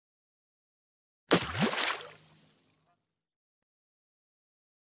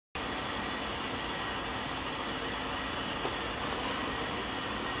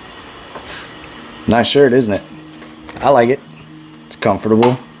Nice shirt, isn't it? I like it. It's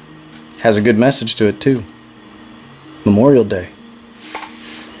comfortable. Has a good message to it too. Memorial Day.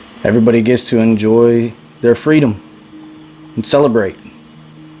 Everybody gets to enjoy their freedom and celebrate.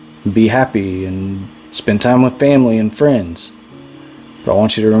 Be happy and spend time with family and friends. But I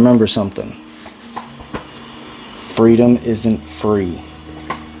want you to remember something. Freedom isn't free.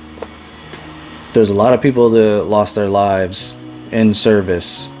 There's a lot of people that lost their lives in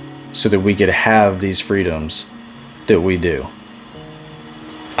service so that we could have these freedoms that we do.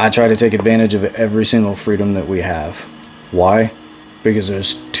 I try to take advantage of every single freedom that we have. Why? Because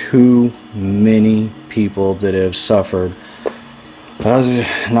there's too many people that have suffered.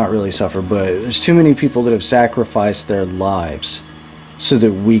 Not really suffered, but there's too many people that have sacrificed their lives so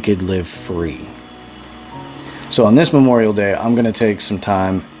that we could live free. So on this Memorial Day, I'm going to take some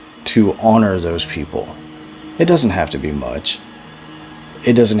time to honor those people. It doesn't have to be much.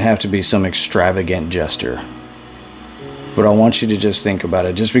 It doesn't have to be some extravagant gesture. But I want you to just think about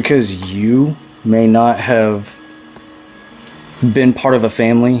it. Just because you may not have been part of a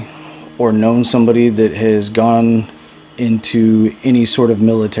family or known somebody that has gone into any sort of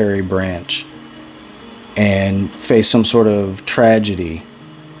military branch and faced some sort of tragedy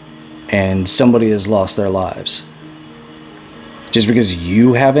and somebody has lost their lives. Just because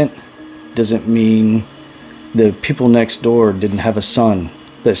you haven't doesn't mean the people next door didn't have a son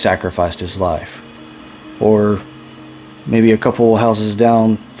that sacrificed his life. Or maybe a couple houses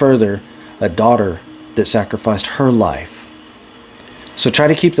down further, a daughter that sacrificed her life. So try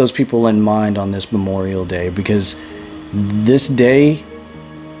to keep those people in mind on this Memorial Day, because this day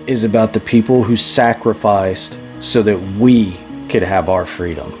is about the people who sacrificed so that we could have our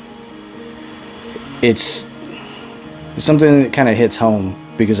freedom. It's something that kind of hits home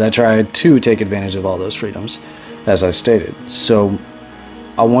because I tried to take advantage of all those freedoms, as I stated. So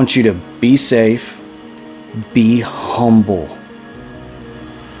I want you to be safe, be humble,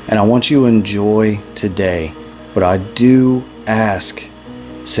 and I want you to enjoy today. But I do ask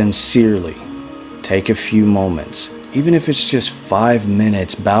sincerely, take a few moments, even if it's just 5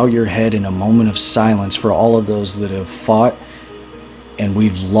 minutes, bow your head in a moment of silence for all of those that have fought and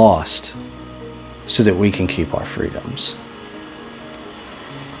we've lost so that we can keep our freedoms.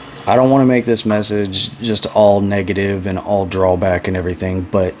 I don't want to make this message just all negative and all drawback and everything,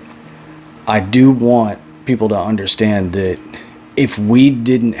 but I do want people to understand that if we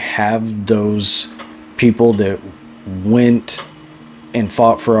didn't have those people that went and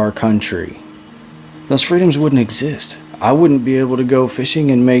fought for our country, those freedoms wouldn't exist. I wouldn't be able to go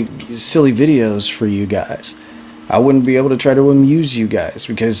fishing and make silly videos for you guys. I wouldn't be able to try to amuse you guys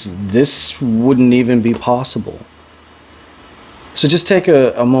because this wouldn't even be possible. So just take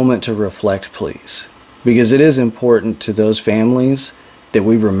a moment to reflect, please, because it is important to those families that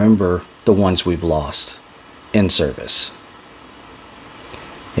we remember the ones we've lost in service.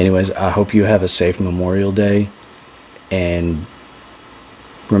 Anyways, I hope you have a safe Memorial Day, and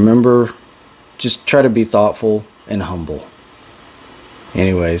remember, just try to be thoughtful and humble.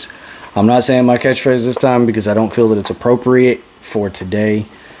 Anyways, I'm not saying my catchphrase this time because I don't feel that it's appropriate for today,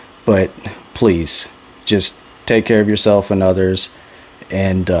 but please just take care of yourself and others,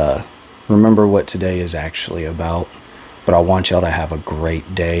 and remember what today is actually about. But I want y'all to have a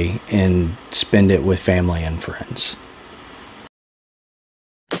great day and spend it with family and friends.